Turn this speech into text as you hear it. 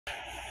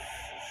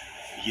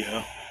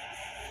Yeah,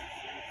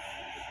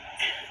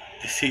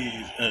 this here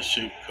is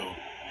unsugarcoated.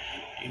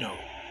 You know,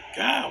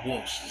 God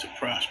wants to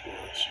prosper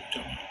us.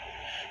 You know,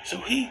 so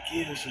He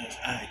gives us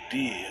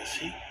ideas.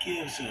 He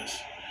gives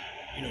us,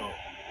 you know,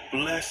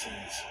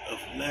 blessings of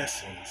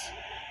lessons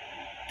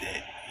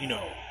that,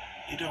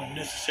 it don't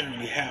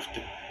necessarily have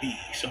to be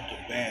something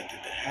bad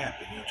that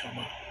happened. You know what I'm talking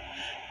about?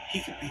 He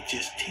could be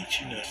just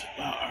teaching us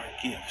about our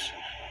gifts.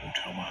 You know what I'm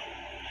talking about?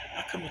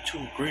 I come into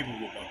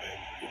agreement with my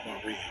baby, with my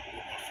rib,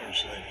 with my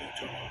first lady. You know what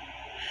I'm talking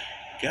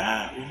about?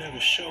 God will never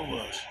show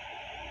us,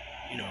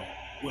 you know,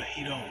 what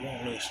He don't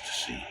want us to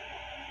see. You know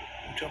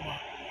what I'm talking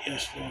about?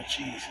 Yes, Lord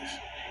Jesus.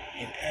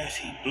 And as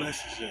He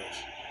blesses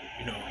us,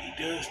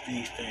 He does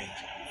these things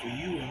for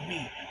you and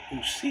me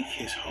who seek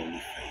His holy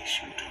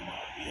face. You know what I'm talking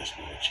about? Yes,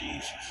 Lord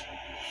Jesus.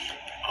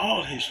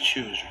 All His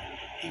children,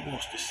 He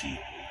wants to see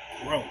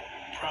grow,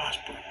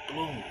 prosper,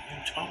 bloom. You know what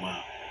I'm talking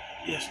about?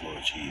 Yes,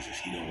 Lord Jesus.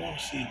 He don't want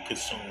to see them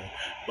consumed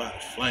by the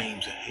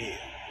flames of hell. You know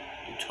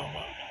what I'm talking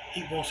about?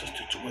 He wants us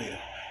to dwell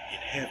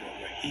in heaven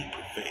where He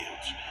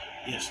prevails.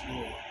 Yes,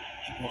 Lord.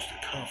 He wants to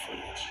comfort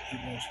us. He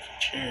wants to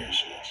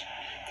cherish us.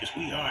 Because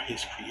we are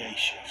His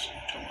creations. You know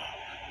what I'm talking about?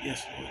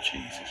 Yes, Lord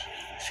Jesus.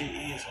 See,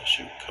 it is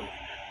unsugarcoated,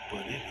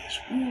 but it is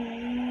woo.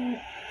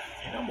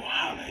 And I'm going to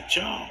holler at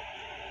y'all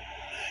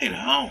later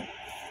on.